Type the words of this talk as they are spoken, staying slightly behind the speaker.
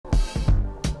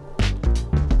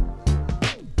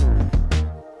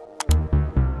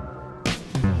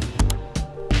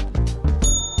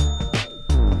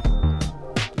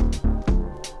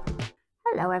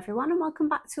everyone, and welcome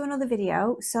back to another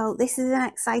video. So this is an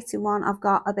exciting one. I've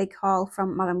got a big haul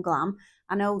from Madam Glam.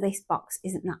 I know this box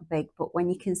isn't that big, but when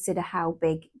you consider how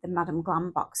big the Madam Glam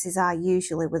boxes are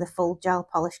usually with a full gel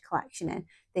polish collection in,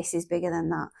 this is bigger than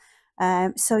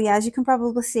that. So yeah, as you can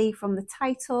probably see from the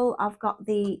title, I've got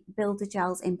the builder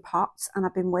gels in pots, and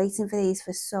I've been waiting for these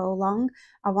for so long.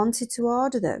 I wanted to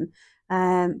order them,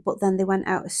 but then they went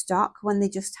out of stock when they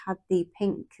just had the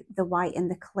pink, the white and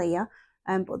the clear.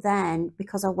 But then,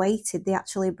 because I waited, they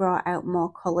actually brought out more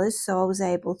colours, so I was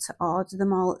able to order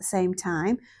them all at the same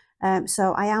time.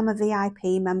 So I am a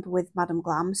VIP member with Madam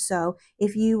Glam, so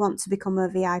if you want to become a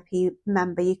VIP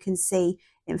member, you can see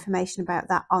information about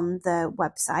that on the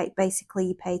website. Basically,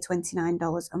 you pay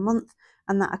 $29 a month,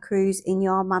 and that accrues in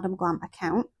your Madam Glam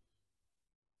account.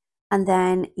 And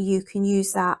then you can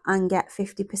use that and get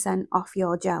 50% off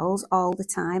your gels all the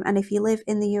time. And if you live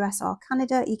in the US or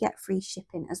Canada, you get free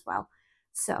shipping as well.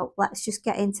 So let's just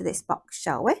get into this box,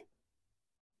 shall we?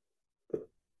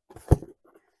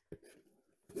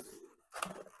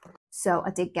 So I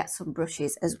did get some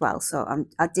brushes as well. So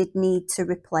I did need to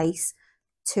replace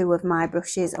two of my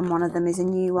brushes, and one of them is a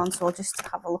new one. So I'll just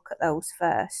have a look at those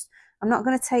first. I'm not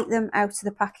going to take them out of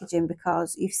the packaging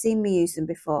because you've seen me use them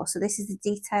before. So this is the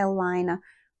detail liner,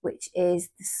 which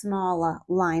is the smaller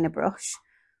liner brush.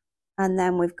 And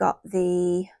then we've got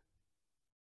the,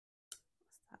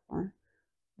 what's that one?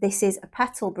 This is a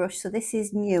petal brush, so this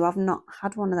is new. I've not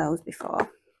had one of those before.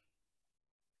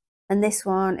 And this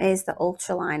one is the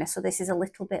ultra liner, so this is a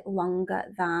little bit longer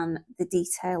than the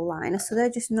detail liner. So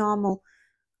they're just normal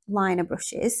liner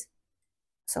brushes.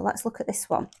 So let's look at this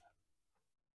one.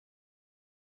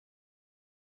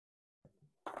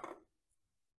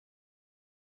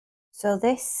 So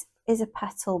this is a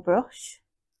petal brush.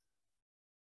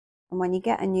 And when you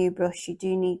get a new brush, you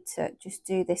do need to just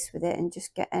do this with it and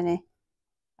just get any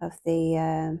of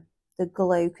the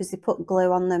glue, because they put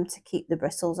glue on them to keep the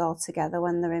bristles all together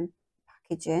when they're in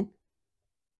packaging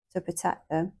to protect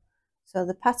them. So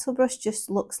the petal brush just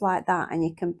looks like that, and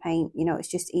you can paint, you know, it's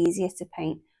just easier to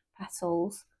paint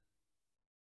petals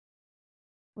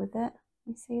with it.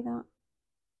 You see that?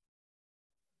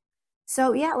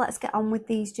 So yeah, let's get on with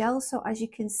these gels. So as you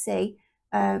can see,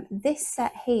 this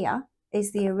set here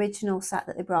is the original set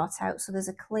that they brought out. So there's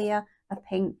a clear, a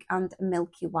pink and a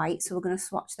milky white. So we're going to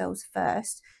swatch those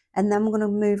first, and then we're going to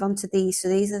move on to these. So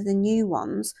these are the new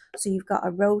ones. So you've got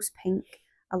a rose pink,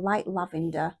 a light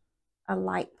lavender, a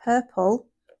light purple,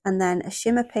 and then a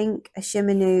shimmer pink, a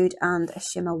shimmer nude and a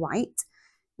shimmer white.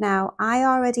 Now I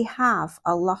already have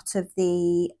a lot of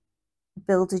the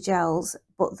builder gels,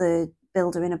 but the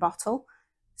builder in a bottle.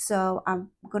 So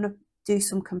I'm going to do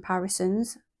some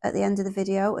comparisons at the end of the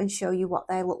video and show you what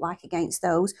they look like against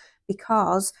those,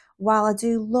 because while I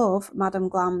do love Madam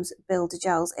Glam's builder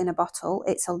gels in a bottle,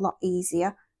 it's a lot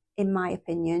easier, in my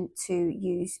opinion, to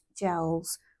use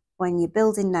gels when you're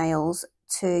building nails,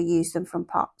 to use them from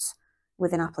pots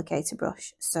with an applicator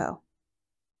brush. So,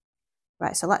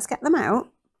 right, so let's get them out.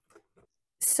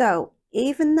 So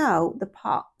even though the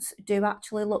pots do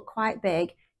actually look quite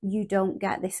big, you don't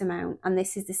get this amount, and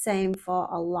this is the same for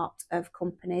a lot of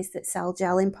companies that sell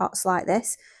gel in pots like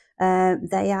this.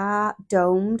 They are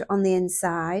domed on the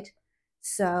inside,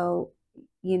 so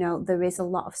you know there is a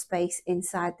lot of space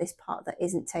inside this pot that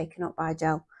isn't taken up by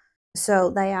gel. So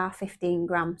they are 15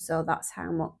 grams, so that's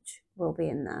how much will be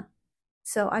in there.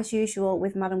 So as usual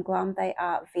with Madam Glam, they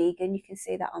are vegan. You can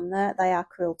see that on there. They are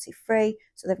cruelty-free,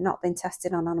 so they've not been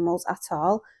tested on animals at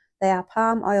all. They are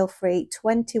palm oil free,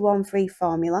 21 free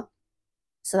formula.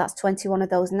 So that's 21 of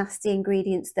those nasty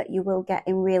ingredients that you will get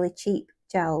in really cheap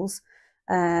gels.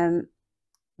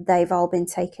 They've all been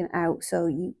taken out, so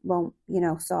you won't, you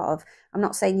know, sort of, I'm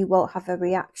not saying you won't have a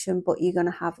reaction, but you're going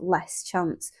to have less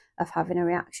chance of having a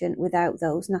reaction without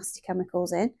those nasty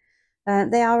chemicals in.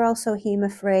 They are also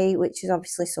HEMA free, which is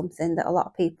obviously something that a lot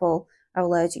of people are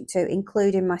allergic to,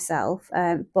 including myself.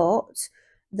 But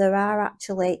there are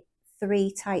actually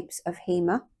 3 types of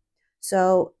HEMA.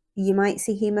 So you might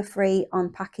see HEMA free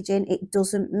on packaging. It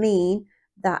doesn't mean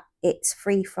that it's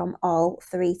free from all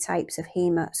 3 types of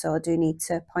HEMA. So I do need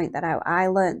to point that out. I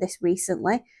learned this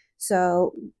recently.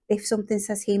 So if something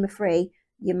says HEMA free,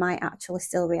 you might actually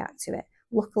still react to it.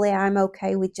 Luckily, I'm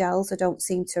okay with gels. I don't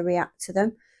seem to react to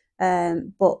them.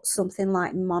 But something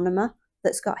like monomer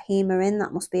that's got HEMA in,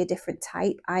 that must be a different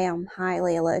type. I am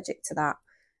highly allergic to that.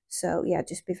 So yeah,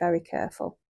 just be very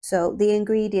careful. So the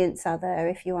ingredients are there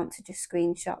if you want to just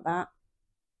screenshot that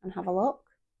and have a look.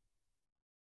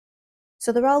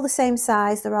 So they're all the same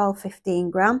size, they're all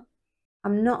 15 gram.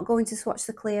 I'm not going to swatch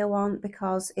the clear one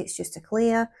because it's just a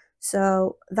clear.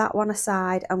 So that one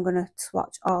aside, I'm going to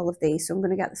swatch all of these. So I'm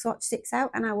going to get the swatch sticks out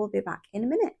and I will be back in a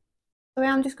minute. So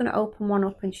I'm just going to open one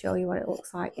up and show you what it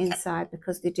looks like inside,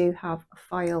 because they do have a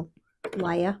foil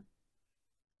layer.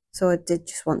 So I did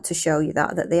just want to show you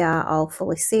that they are all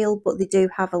fully sealed, but they do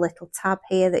have a little tab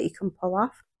here that you can pull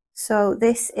off. So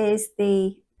this is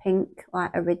the pink,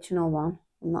 like, original one,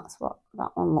 and that's what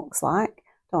that one looks like.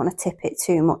 Don't want to tip it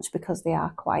too much because they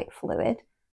are quite fluid.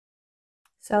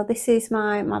 So this is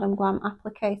my Madam Glam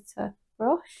application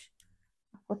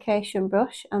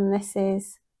brush, and this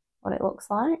is what it looks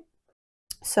like.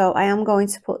 So I am going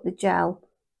to put the gel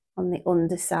on the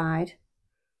underside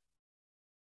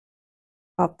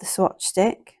of the swatch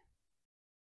stick.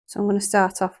 So I'm going to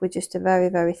start off with just a very,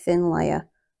 very thin layer,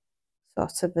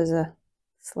 sort of as a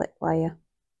slip layer.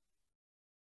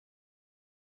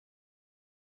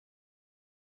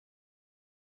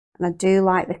 And I do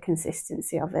like the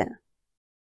consistency of it.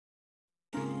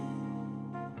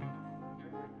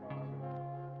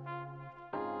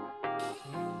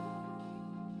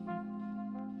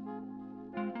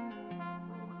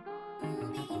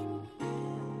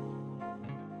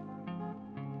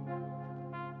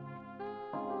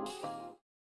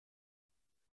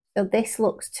 So this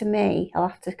looks to me, I'll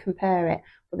have to compare it,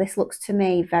 but this looks to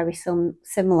me very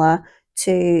similar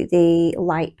to the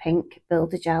light pink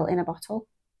builder gel in a bottle.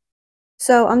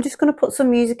 So I'm just going to put some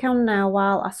music on now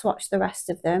while I swatch the rest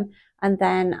of them, and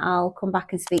then I'll come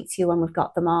back and speak to you when we've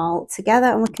got them all together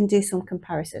and we can do some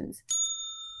comparisons.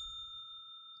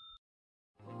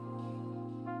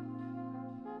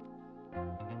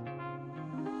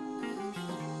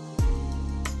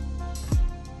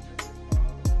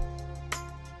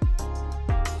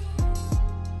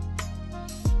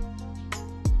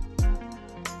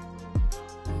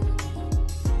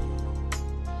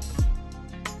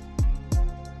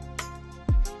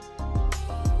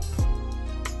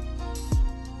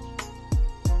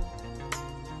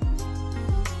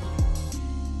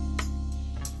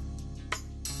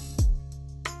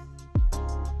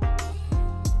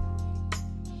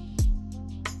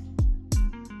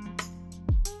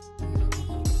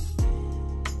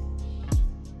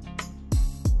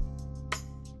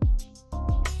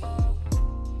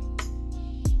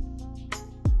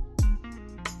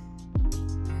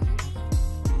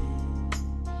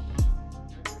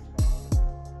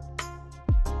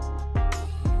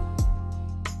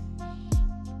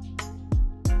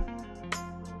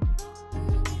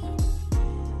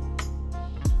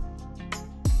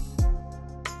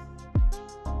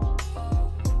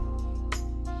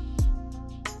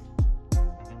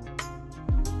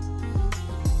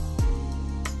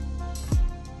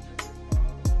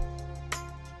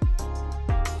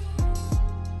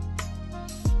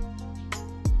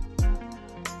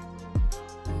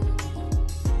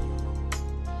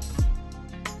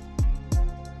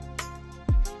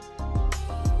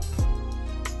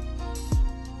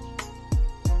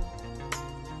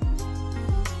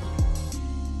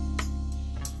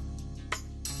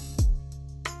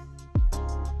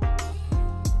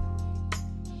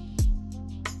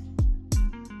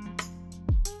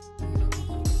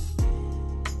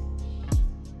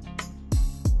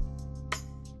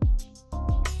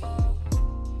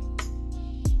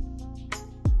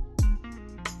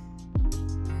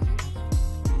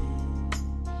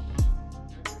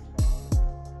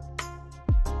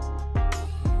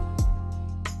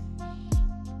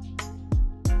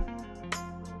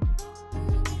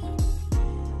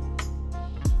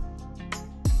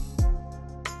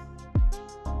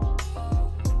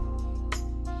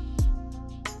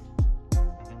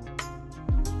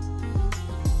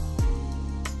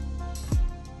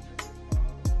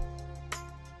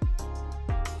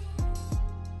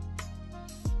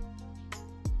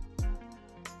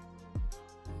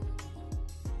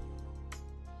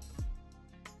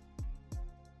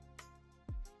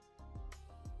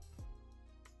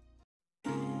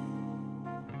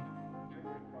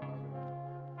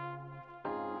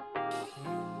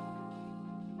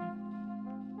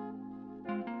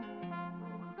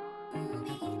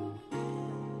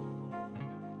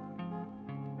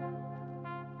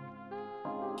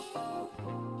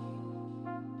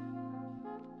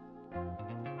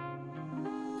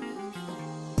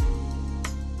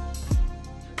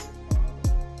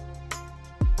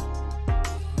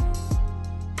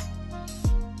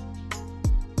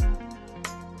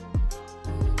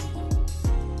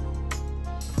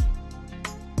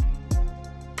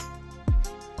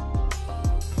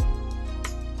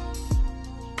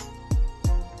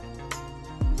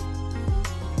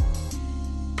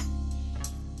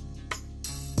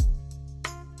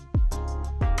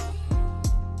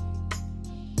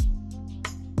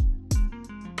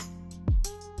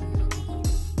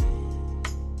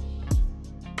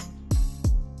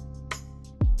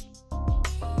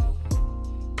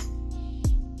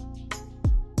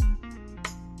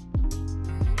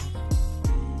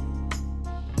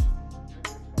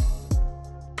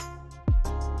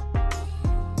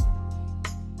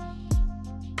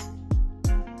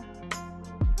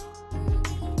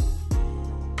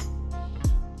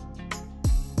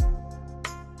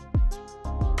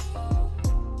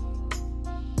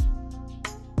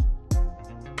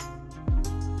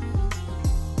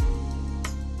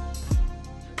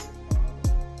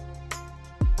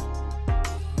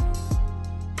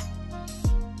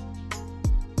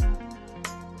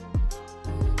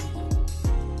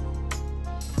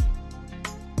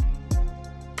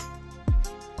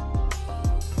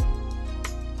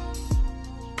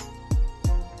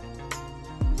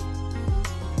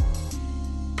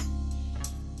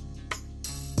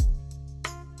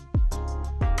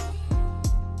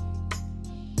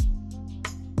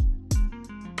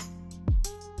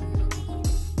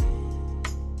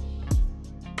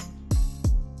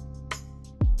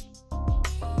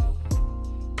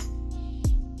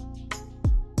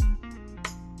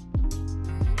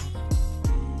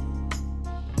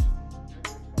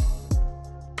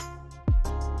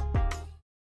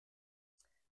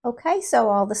 Okay, so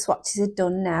all the swatches are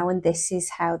done now, and this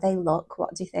is how they look.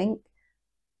 What do you think?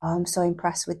 Oh, I'm so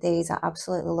impressed with these. I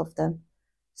absolutely love them.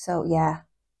 So yeah,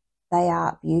 they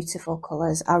are beautiful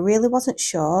colours. I really wasn't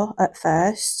sure at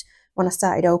first when I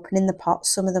started opening the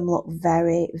pots. Some of them look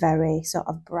very, very sort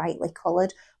of brightly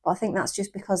coloured, but I think that's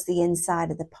just because the inside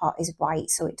of the pot is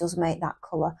white, so it does make that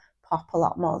colour pop a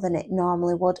lot more than it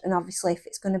normally would. And obviously if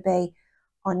it's going to be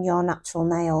on your natural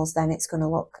nails, then it's going to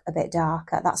look a bit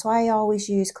darker. That's why I always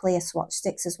use clear swatch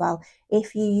sticks as well.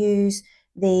 If you use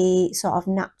the sort of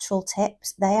natural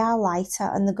tips, they are lighter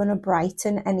and they're going to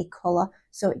brighten any colour,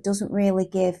 so it doesn't really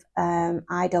give,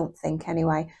 I don't think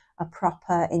anyway, a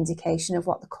proper indication of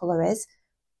what the colour is.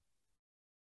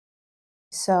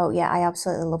 So yeah, I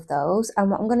absolutely love those.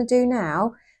 And what I'm going to do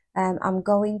now, I'm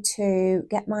going to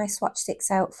get my swatch sticks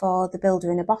out for the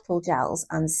builder in a bottle gels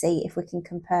and see if we can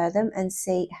compare them and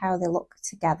see how they look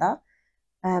together,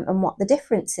 and what the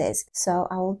difference is. So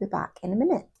I will be back in a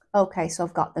minute. Okay, so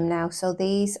I've got them now. So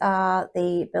these are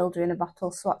the builder in a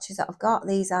bottle swatches that I've got.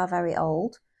 These are very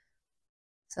old.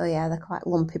 So yeah, they're quite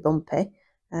lumpy bumpy,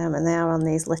 and they are on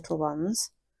these little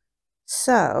ones.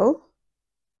 So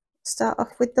start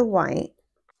off with the white.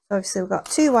 Obviously we've got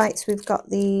two whites. We've got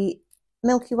the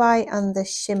milky white and the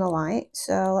shimmer white.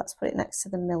 So let's put it next to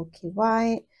the milky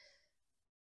white.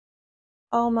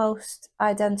 Almost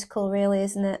identical really,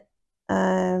 isn't it?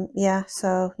 Yeah,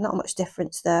 so not much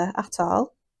difference there at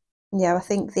all. Yeah, I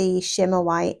think the shimmer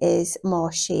white is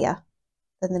more sheer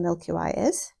than the milky white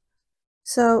is.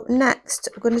 So next,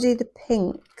 we're going to do the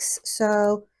pinks.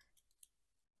 So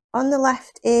on the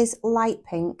left is light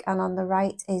pink and on the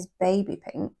right is baby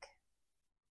pink.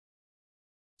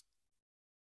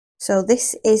 So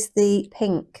this is the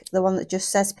pink, the one that just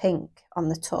says pink on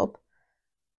the tub.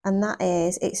 And that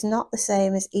is, it's not the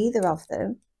same as either of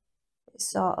them. It's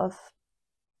sort of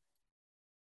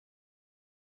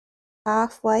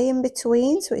halfway in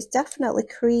between. So it's definitely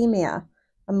creamier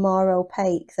and more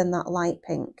opaque than that light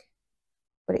pink.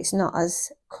 But it's not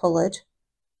as coloured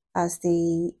as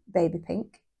the baby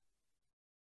pink.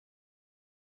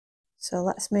 So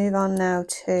let's move on now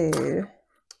to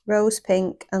rose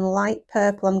pink and light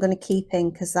purple. I'm going to keep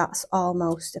in because that's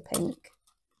almost a pink.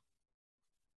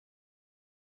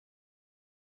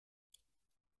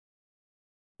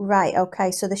 Right,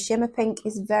 okay, so the shimmer pink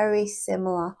is very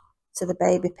similar to the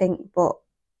baby pink, but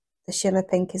the shimmer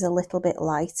pink is a little bit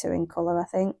lighter in colour, I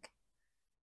think.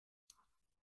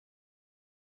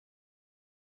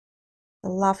 The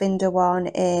lavender one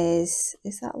is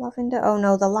that lavender? Oh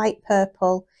no, the light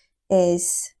purple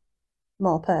is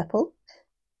more purple.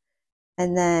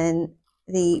 And then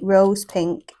the rose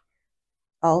pink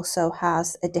also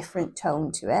has a different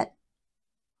tone to it.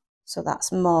 So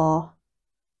that's more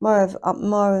of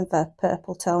a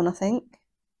purple tone, I think.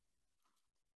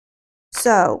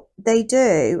 So they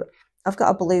do, I've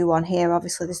got a blue one here,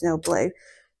 obviously there's no blue.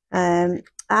 I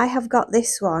have got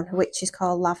this one, which is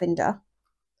called lavender.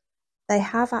 They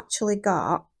have actually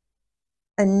got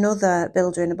another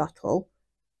builder in a bottle,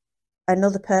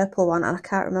 another purple one, and I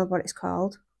can't remember what it's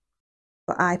called,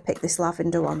 but I picked this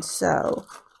lavender one. So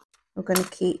we're going to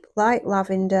keep light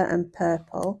lavender and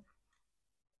purple.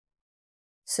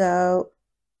 So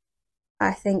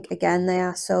I think again they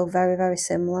are so very, very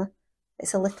similar.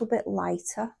 It's a little bit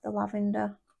lighter, the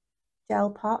lavender gel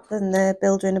pot, than the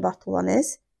builder in a bottle one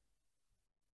is.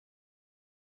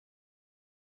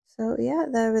 So yeah,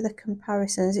 there are the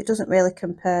comparisons. It doesn't really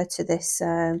compare to this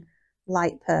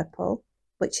light purple,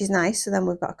 which is nice. So then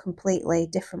we've got a completely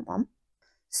different one.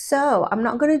 So I'm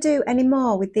not going to do any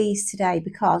more with these today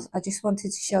because I just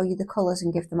wanted to show you the colours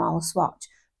and give them all a swatch.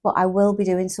 But I will be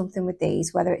doing something with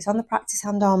these, whether it's on the practice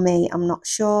hand or me, I'm not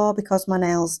sure, because my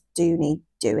nails do need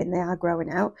doing. They are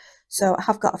growing out. So I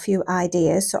have got a few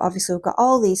ideas. So obviously we've got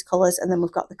all these colours and then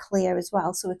we've got the clear as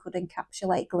well. So we could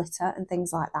encapsulate glitter and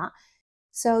things like that.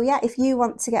 So yeah, if you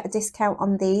want to get a discount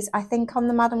on these, I think on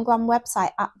the Madam Glam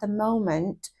website at the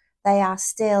moment, they are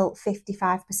still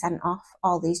 55% off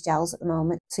all these gels at the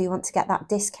moment. So you want to get that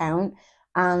discount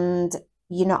and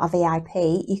you're not a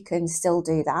VIP, you can still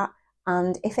do that.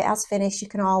 And if it has finished, you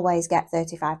can always get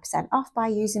 35% off by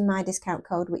using my discount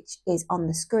code, which is on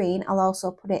the screen. I'll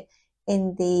also put it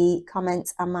in the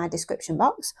comments and my description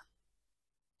box.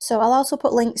 So I'll also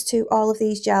put links to all of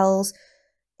these gels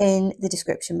in the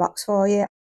description box for you.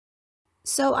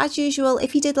 So as usual,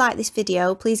 if you did like this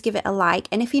video, please give it a like,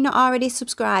 and if you're not already a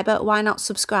subscriber, why not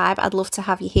subscribe? I'd love to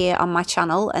have you here on my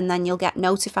channel, and then you'll get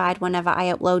notified whenever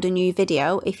I upload a new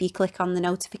video if you click on the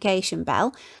notification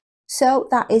bell. So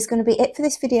that is going to be it for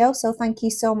this video, so thank you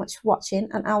so much for watching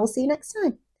and I will see you next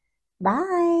time.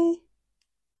 Bye!